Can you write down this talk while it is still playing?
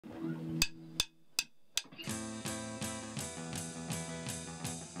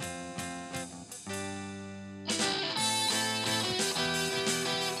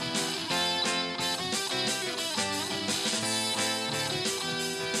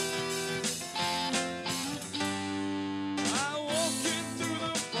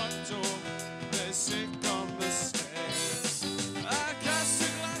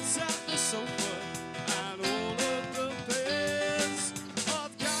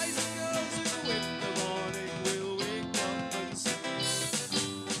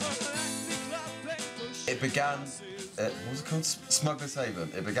began, what was it called? Smuggler's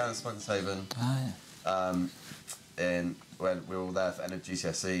Haven. It began at Smuggler's Haven. Oh, yeah. When we were all there for end of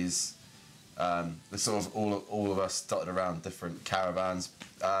GCSEs. The sort of all of us dotted around different caravans,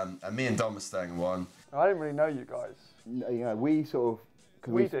 and me and Dom were staying in one. I didn't really know you guys. You know, we sort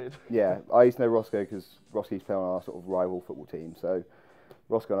of... We did. Yeah, I used to know Roscoe because Roscoe used to play on our sort of rival football team, so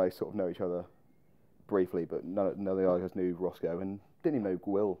Roscoe and I sort of know each other briefly, but none of the other guys knew Roscoe and didn't even know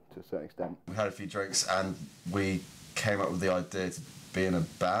Will to a certain extent. We had a few drinks and we came up with the idea to be in a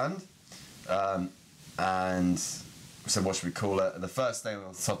band, and so what should we call it? And the first name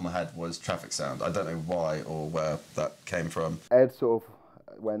on the top of my head was Traffic Sound. I don't know why or where that came from. Ed sort of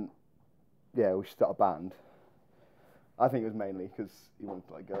went, yeah, we should start a band. I think it was mainly because he wanted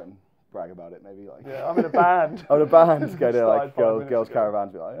to like go and brag about it, maybe like. Yeah, I'm in a band. I'm in a band. Go to like Started 5 girls' minutes ago.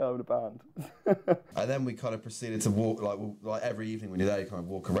 caravans, be like, oh, I'm in a band. And then we kind of proceeded to walk, like every evening when you're there, you kind of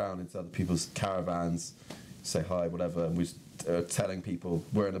walk around into other people's caravans, say hi, whatever, and we were telling people,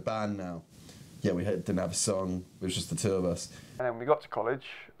 we're in a band now. Yeah, we didn't have a song, it was just the two of us. And then we got to college,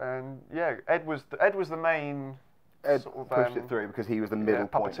 and yeah, Ed was the main Ed sort of, pushed it through because he was the middle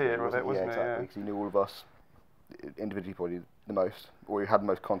point. puppeteer of it, wasn't he? Exactly, Yeah. because he knew all of us individually probably the most, or he had the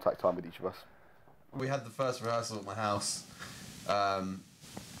most contact time with each of us. We had the first rehearsal at my house,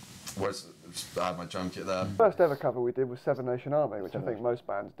 where I had my drum kit there. First ever cover we did was Seven Nation Army, which I think most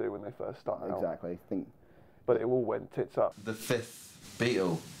bands do when they first start out. Exactly, I think. But it all went tits up. The fifth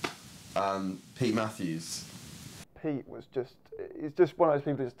Beatle, Pete Matthews. Pete was he's just one of those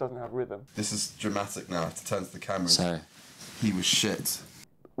people who just doesn't have rhythm. This is dramatic now, to turn to the camera. So, He was shit.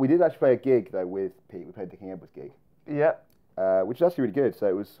 We did actually play a gig though with Pete. We played the King Edward's gig, Yeah. which was actually really good. So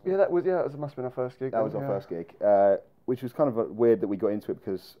it was. Yeah, that must have been our first gig. That was our first gig, which was kind of weird that we got into it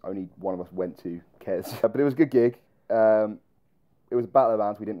because only one of us went to Kes. But it was a good gig. It was a battle of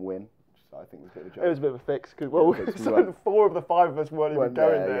bands. We didn't win, which I think was a bit of a joke. It was a bit of a fix because 4 of the 5 of us weren't even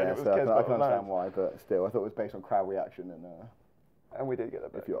going there. And it was so Kes I can battle of understand bands. why, but still, I thought it was based on crowd reaction, and we did get a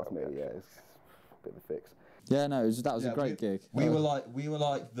bit. if you ask me, yeah, it's a bit of a fix. yeah, no, that was a great gig. We were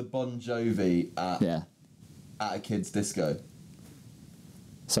like the Bon Jovi at a kid's disco.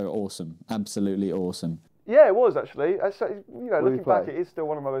 So awesome, absolutely awesome. Yeah, it was actually. You know, What did we looking back, play? it is still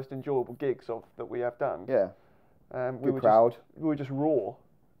one of my most enjoyable gigs that we have done. Yeah, We good crowd. We were just raw,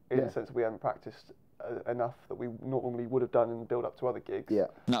 in Yeah. the sense that we hadn't practiced enough that we normally would have done in the build up to other gigs. Yeah.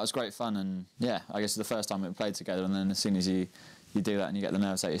 And that was great fun, and yeah, I guess the first time we played together, and then as soon as you do that and you get the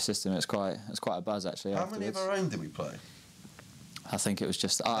nerves out of your system, it's quite a buzz actually. How many of our own did we play? I think it was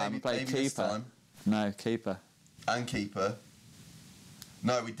just I haven't played maybe this Keeper. time. No, Keeper. And Keeper.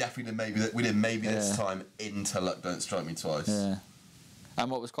 No, we definitely did maybe this time into Luck Don't Strike Me Twice. Yeah.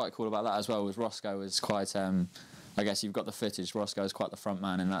 And what was quite cool about that as well was Roscoe was quite. I guess you've got the footage. Roscoe was quite the front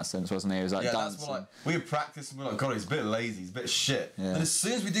man in that sense, wasn't he? He was like dancing. That's what, we would practice and we're like, God, he's a bit lazy, he's a bit shit. Yeah. And as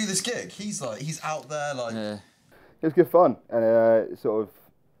soon as we do this gig, he's out there like. Yeah. It was good fun, and it sort of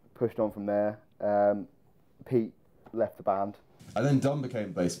pushed on from there. Pete left the band. And then Dom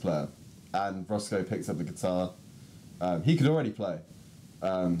became bass player, and Roscoe picked up the guitar. He could already play,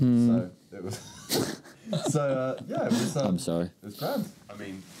 so it was. It was. I'm sorry. It was grand.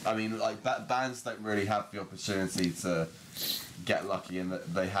 I mean, like bands don't really have the opportunity to get lucky in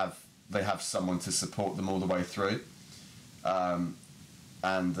that they have someone to support them all the way through. Because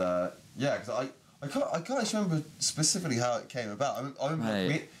I can't actually remember specifically how it came about. I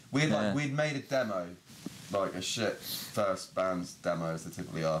remember we'd made a demo, like a shit first band's demo as they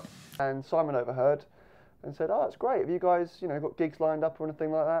typically are. And Simon overheard and said, "Oh, that's great. Have you guys, got gigs lined up or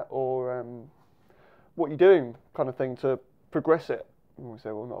anything like that, or what are you doing, kind of thing, to progress it?" And we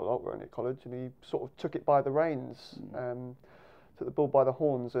said, "Well, not a lot. We're only at college." And he sort of took it by the reins, took the bull by the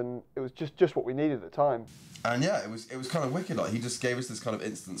horns, and it was just what we needed at the time. And yeah, it was kind of wicked. Like he just gave us this kind of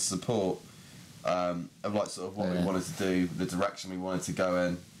instant support of like sort of what we wanted to do, the direction we wanted to go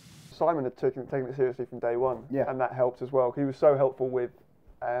in. Simon had taken it seriously from day one, Yeah. and that helped as well. He was so helpful with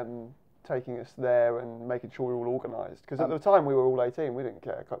taking us there and making sure we were all organised. Because at the time we were all 18, we didn't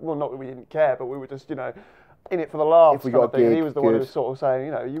care. Well, not that we didn't care, but we were just, in it for the laughs If we kind got of thing. a And he gig, was the one who good. was sort of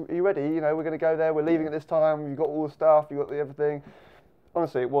saying, are you ready? We're going to go there. We're leaving at this time. You've got all the stuff. You've got the everything.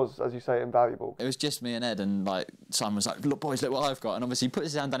 Honestly, it was, as you say, invaluable. It was just me and Ed, and like Simon was like, "Look, boys, look what I've got," and obviously he put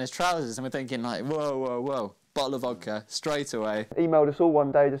his hand down his trousers, and we're thinking like, "Whoa, whoa, whoa!" Bottle of vodka straight away. Emailed us all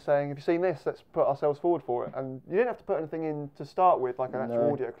one day just saying, "Have you seen this? Let's put ourselves forward for it." And you didn't have to put anything in to start with, like an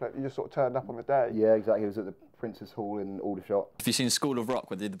actual audio clip. You just sort of turned up on the day. Yeah, exactly. It was at the Princess Hall in Aldershot. Have you seen School of Rock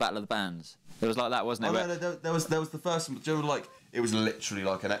with the Battle of the Bands? It was like that, wasn't it? Oh no, there was the first one. Do you remember, like it was literally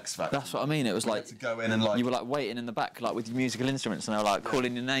like an X Factor. That's what I mean. It was We like had to go in and like you were like waiting in the back, like with your musical instruments, and they were like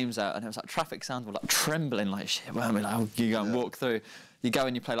calling your names out, and it was like traffic sounds were like trembling like shit, weren't we? Like, oh, you go and walk through, you go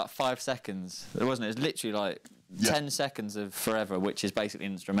and you play like 5 seconds. It wasn't. It was literally like 10 seconds of Forever, which is basically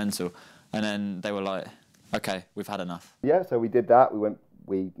instrumental, and then they were like, okay, we've had enough. Yeah, so we did that.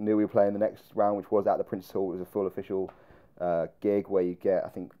 We knew we were playing the next round, which was at the Princess Hall. It was a full official gig where you get, I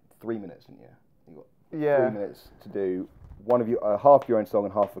think, 3 minutes, didn't you? You got 3 minutes to do one of your half your own song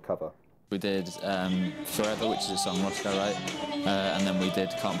and half a cover. We did Forever, which is a song Roscoe wrote, and then we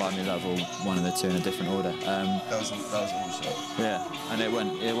did Can't Buy Me Love, or one of the two in a different order. that was all shot. Yeah, and it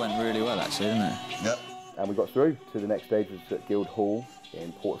went really well actually, didn't it? Yep. And we got through to the next stage, which was at Guildhall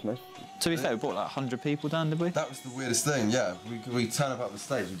in Portsmouth. To be fair, we brought like 100 people down, did we? That was the weirdest thing, yeah. We turn up at the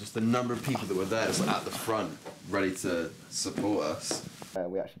stage and just the number of people that were there was like at the front, ready to support us.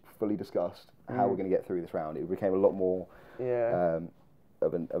 We actually fully discussed how we're going to get through this round. It became a lot more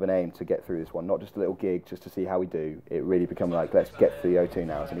of an aim to get through this one, not just a little gig just to see how we do. It really became like, let's get through the O2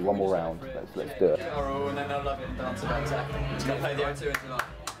 now. It's only one more round. Let's do it. And then they'll love it and dance about it. Just gonna play the O2 if you like.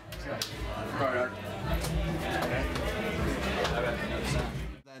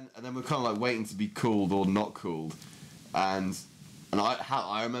 And then we're kind of like waiting to be called or not called, and how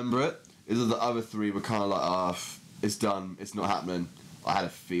I remember it is that the other three were kind of like, it's done, it's not happening. I had a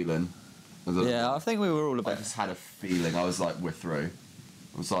feeling. Yeah, I think we were all a I bit. just had a feeling. I was like, we're through.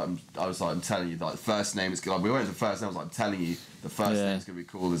 I was like, I'm telling you, like the first name is. Like, we went to the first name. I was like, I'm telling you, the first name is gonna be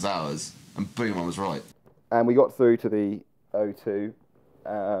called as ours, and boom, I was right. And we got through to the O2.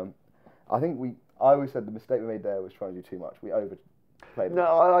 I think I always said the mistake we made there was trying to do too much. We overplayed.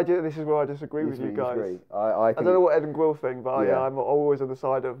 No, I do. This is where I disagree with you guys. I don't know what Ed and Will think, but I'm always on the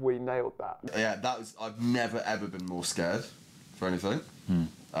side of we nailed that. Yeah, I've never ever been more scared for anything.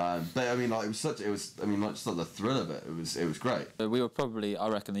 But I mean, like just like the thrill of it. It was great. We were probably, I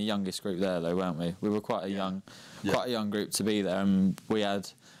reckon, the youngest group there, though, weren't we? We were quite a young group to be there, and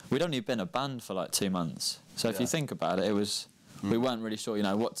we'd only been a band for like 2 months. So if you think about it, we weren't really sure,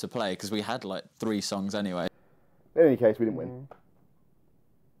 what to play because we had like 3 songs anyway. In any case, we didn't win.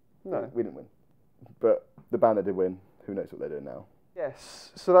 No, we didn't win. But the band that did win, who knows what they're doing now? Yes,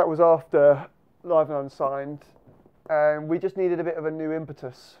 so that was after Live and Unsigned, and we just needed a bit of a new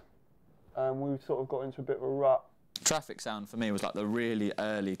impetus, and we sort of got into a bit of a rut. Traffic Sound for me was like the really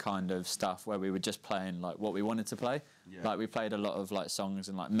early kind of stuff where we were just playing like what we wanted to play. Yeah. Like we played a lot of like songs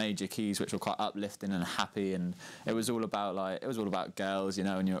in like major keys which were quite uplifting and happy, and it was all about girls,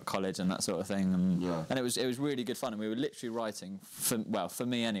 when you're at college and that sort of thing. And it was really good fun, and we were literally writing for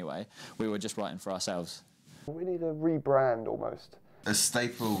me anyway, we were just writing for ourselves. We need a rebrand almost. A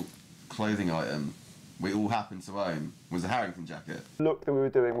staple clothing item we all happened to own was a Harrington jacket. The look that we were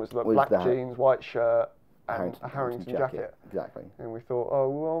doing was the black jeans, white shirt, and a Harrington jacket. Exactly. And we thought, oh,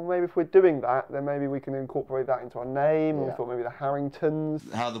 well, maybe if we're doing that, then maybe we can incorporate that into our name. And we thought maybe the Harringtons.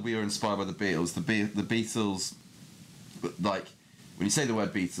 How we were inspired by the Beatles. The Beatles, like, when you say the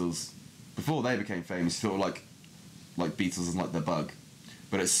word Beatles, before they became famous, you thought like Beatles as like the bug.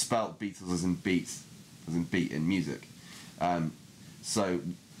 But it's spelt Beatles as in beat in music. So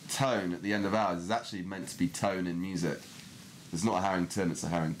tone at the end of ours is actually meant to be tone in music. It's not a Harrington, it's a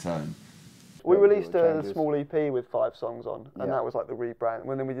Harrington. We released a small EP with 5 songs on, and that was like the rebrand.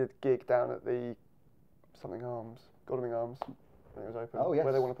 And then we did a gig down at the Godalming Arms, I think it was open,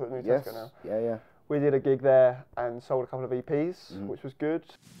 where they want to put a new Tesco now. Yeah. We did a gig there and sold a couple of EPs, which was good.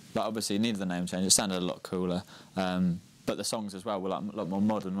 But obviously, it needed the name change. It sounded a lot cooler. But the songs as well were like a lot more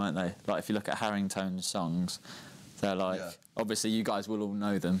modern, weren't they? Like if you look at Harrington's songs, they're like obviously you guys will all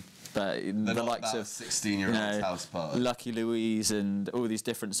know them. But the likes of 16-year-old house party, Lucky Louise, and all these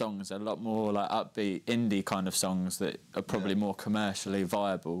different songs are a lot more like upbeat indie kind of songs that are probably more commercially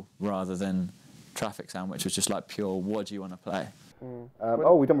viable rather than Traffic Sound, which was just like pure what do you want to play.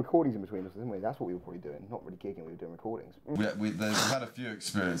 We've done recordings in between us, didn't we? That's what we were probably doing. Not really gigging, we were doing recordings. We've had a few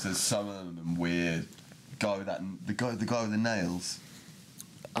experiences. Some of them weird. The guy with the nails.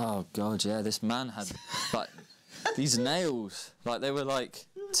 Oh god, yeah. This man had like these nails. Like they were like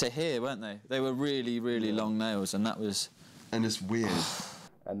to here, weren't they? They were really, really long nails, and that was. And it's weird.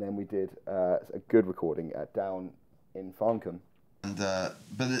 And then we did a good recording down in Farncombe. And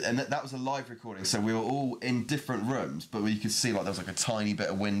that was a live recording, so we were all in different rooms, but you could see like there was like a tiny bit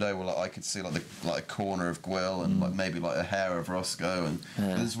of window where like I could see like a corner of Gwill and like maybe like a hair of Roscoe, and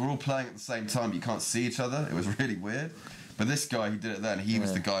because we're all playing at the same time, but you can't see each other. It was really weird. But this guy who did it then, he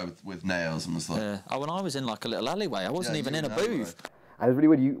was the guy with nails and was like. Yeah. Oh, when I was in like a little alleyway, I wasn't even in a booth. And it was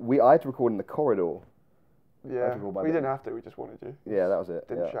really weird. I had to record in the corridor. Yeah, we didn't have to. We just wanted to. Yeah, that was it.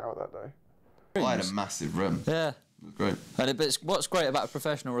 Didn't shower that day. I had a massive room. Yeah. Great. But what's great about a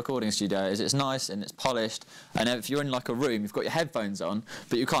professional recording studio is it's nice and it's polished, and if you're in like a room, you've got your headphones on,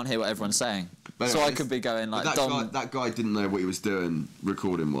 but you can't hear what everyone's saying. But so I could be going like, that guy didn't know what he was doing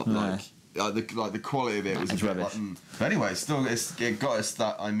recording what, No. the quality of it was It's a bit rubbish. like, But anyway, still, it got us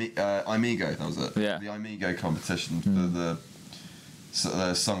that Amigo, that was it. Yeah. The Amigo competition for the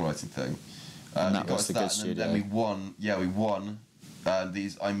songwriting thing. And that it got was us the that, good and studio. then we won. Yeah, we won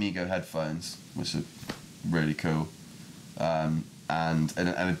these Amigo headphones, which are really cool, and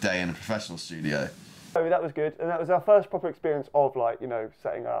a day in a professional studio. So that was good, and that was our first proper experience of like, you know,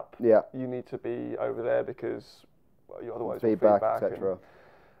 setting up. Yeah. You need to be over there because you otherwise Feedback, feedback etc.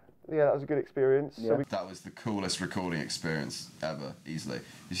 Yeah, that was a good experience. Yeah. So That was the coolest recording experience ever, easily.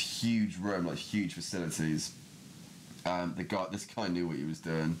 This huge room, like huge facilities. This guy knew what he was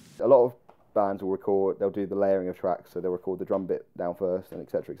doing. A lot of bands will record, they'll do the layering of tracks, so they'll record the drum bit down first, and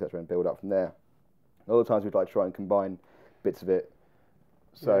etc., and build up from there. A lot of times we'd like to try and combine bits of it.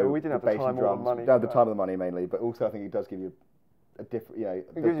 So yeah, we didn't have the bass and time or the drums, money. we don't have the for time or the money mainly, but also I think it does give you a different, you know,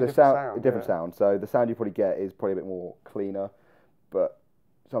 gives you a different sound, sound, a different yeah. sound. So the sound you probably get is probably a bit more cleaner, but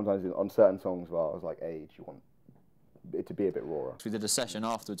sometimes on certain songs, well, I was like, Age, you want it to be a bit rawer. We did a session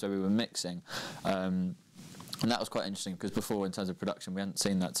afterwards where we were mixing, and that was quite interesting because before, in terms of production, we hadn't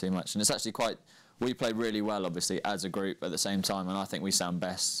seen that too much, and it's actually quite. We play really well, obviously, as a group at the same time, and I think we sound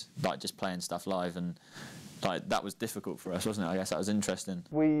best like just playing stuff live, and like that was difficult for us, wasn't it? I guess that was interesting.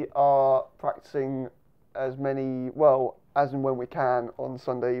 We are practicing as and when we can on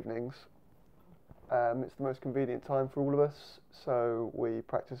Sunday evenings. It's the most convenient time for all of us, so we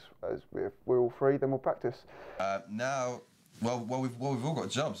practice as we're all free. Then we'll practice. Now, we've all got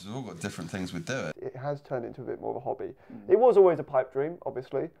jobs. We've all got different things we do. It has turned into a bit more of a hobby. It was always a pipe dream,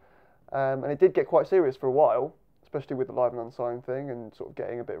 obviously, and it did get quite serious for a while, especially with the live and unsigned thing and sort of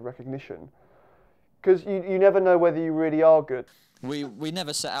getting a bit of recognition. Because you never know whether you really are good. We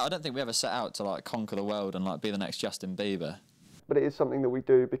never set out. I don't think we ever set out to like conquer the world and like be the next Justin Bieber. But it is something that we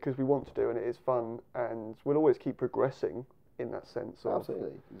do because we want to do, and it is fun, and we'll always keep progressing in that sense. Of,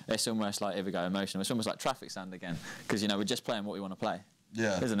 Absolutely. It's almost like, if we go emotional, it's almost like traffic sound again, because, you know, we're just playing what we want to play.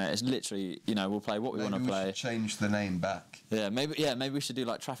 Yeah. Isn't it? It's literally, you know, we'll play what we want to play. Maybe we should change the name back. Yeah, maybe we should do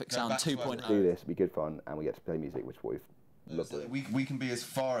like Traffic Go Sound back to 2.0. Do this, it'd be good fun, and we get to play music, which we've loved doing. We can be as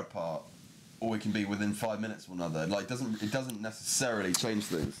far apart, or we can be within 5 minutes of one another. Like, it doesn't necessarily change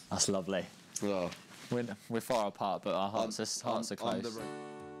things. That's lovely. Yeah. We're far apart, but our hearts are close.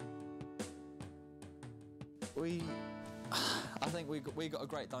 I think we got a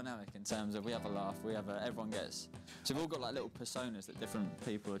great dynamic in terms of we have a laugh, everyone gets. So we've all got like little personas that different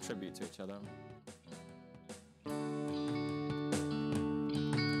people attribute to each other.